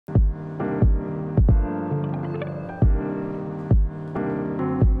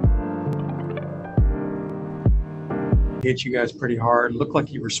hit you guys pretty hard. Looked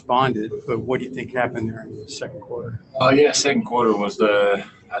like you responded, but what do you think happened there in the second quarter? Yeah, second quarter was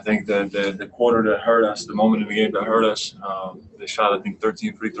I think the quarter that hurt us, the moment in the game that hurt us. They shot, I think,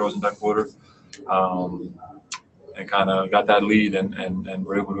 13 free throws in that quarter, and kind of got that lead and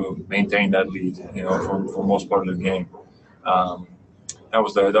were able to maintain that lead, for most part of the game. That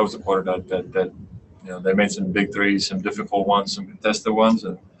was the quarter that they made some big threes, some difficult ones, some contested ones,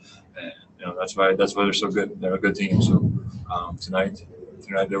 and that's why they're so good. They're a good team. So tonight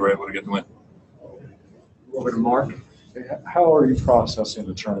they were able to get the win. Over to Mark. How are you processing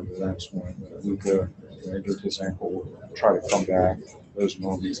the turn of events when Luka injured his ankle, try to come back, those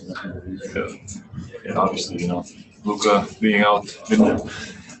moments in the Yeah, obviously, Luka being out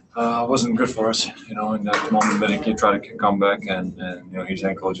wasn't good for us, in that moment that he tried to come back and his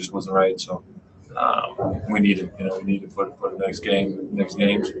ankle just wasn't right. So we needed for the next games,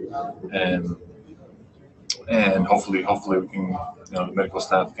 and hopefully we can, the medical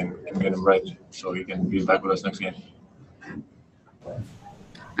staff can get him right so he can be back with us next game.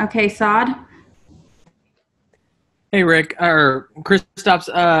 Okay, Saad. Hey, Rick, or Kristaps,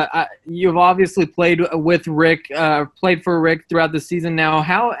 you've obviously played with Rick, played for Rick throughout the season now.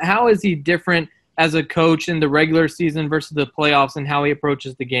 How is he different as a coach in the regular season versus the playoffs and how he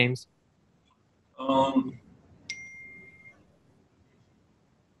approaches the games?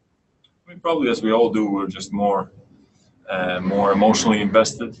 Probably as we all do, we're just more emotionally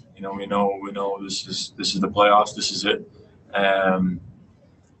invested. We know this is the playoffs, this is it.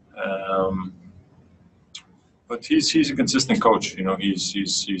 But he's a consistent coach.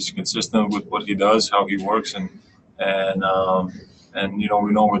 He's consistent with what he does, how he works, and we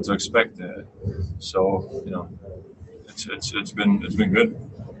know what to expect. So it's been good.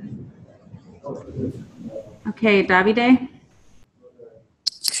 Okay, Davide.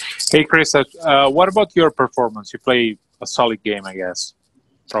 Hey, Chris, what about your performance? You play a solid game, I guess.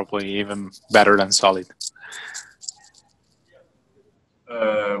 Probably even better than solid.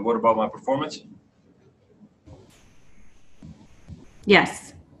 What about my performance?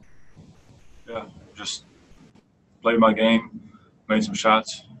 Yes. Yeah, just played my game, made some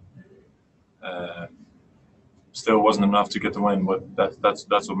shots. Still wasn't enough to get the win, but that's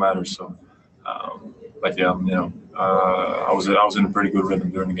what matters. So, but yeah, I was in a pretty good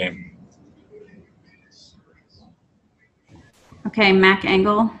rhythm during the game. Okay, Mac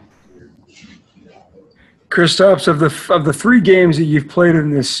Engel. Kristaps, of the 3 games that you've played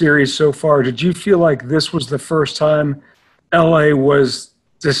in this series so far, did you feel like this was the first time LA was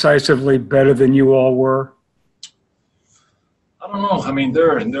decisively better than you all were? I don't know. I mean,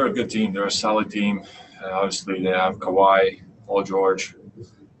 they're a good team. They're a solid team. Obviously, they have Kawhi, Paul George,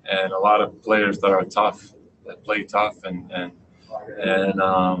 and a lot of players that are tough, that play tough, and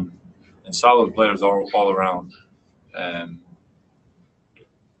solid players all around.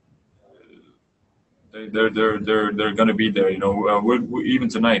 They're going to be there. We're even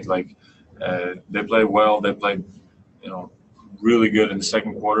tonight. Like they played well. They played, really good in the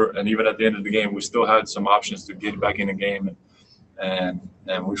second quarter, and even at the end of the game, we still had some options to get back in the game, and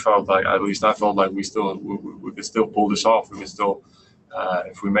we felt like, at least I felt like we could still pull this off. We could still,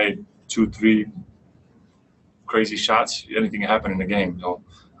 if we made 2-3 crazy shots, anything can happen in the game. So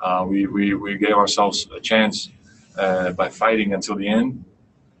we gave ourselves a chance by fighting until the end.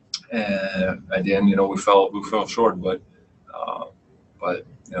 At the end, we fell short, but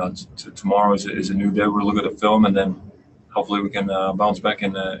tomorrow is a new day. We'll look at the film, and then hopefully we can bounce back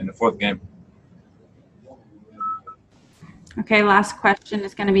in the fourth game. Okay, last question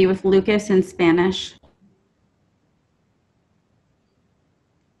is going to be with Lucas in Spanish.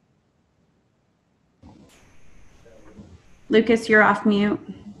 Lucas, you're off mute.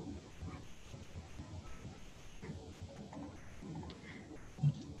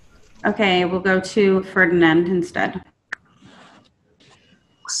 Okay, we'll go to Ferdinand instead.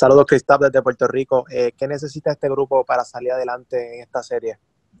 Saludos, Kristaps, desde Puerto Rico. ¿Qué necesita este grupo para salir adelante en esta serie?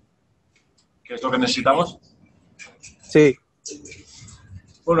 ¿Qué es lo que necesitamos? Sí.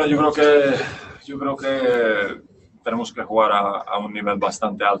 Bueno, yo creo que tenemos que jugar a un nivel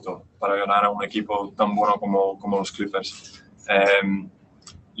bastante alto para ganar a un equipo tan bueno como los Clippers.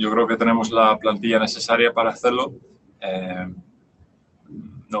 Yo creo que tenemos la plantilla necesaria para hacerlo.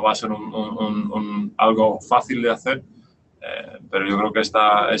 No va a ser algo fácil de hacer, pero yo creo que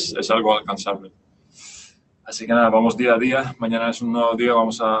es algo alcanzable. Así que nada, vamos día a día. Mañana es un nuevo día.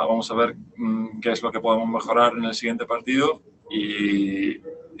 Vamos a ver qué es lo que podemos mejorar en el siguiente partido y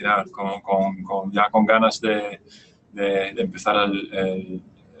nada, con ganas de empezar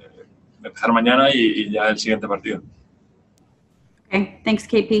empezar mañana y ya el siguiente partido. Okay, thanks,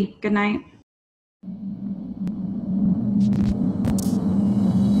 KP. Good night.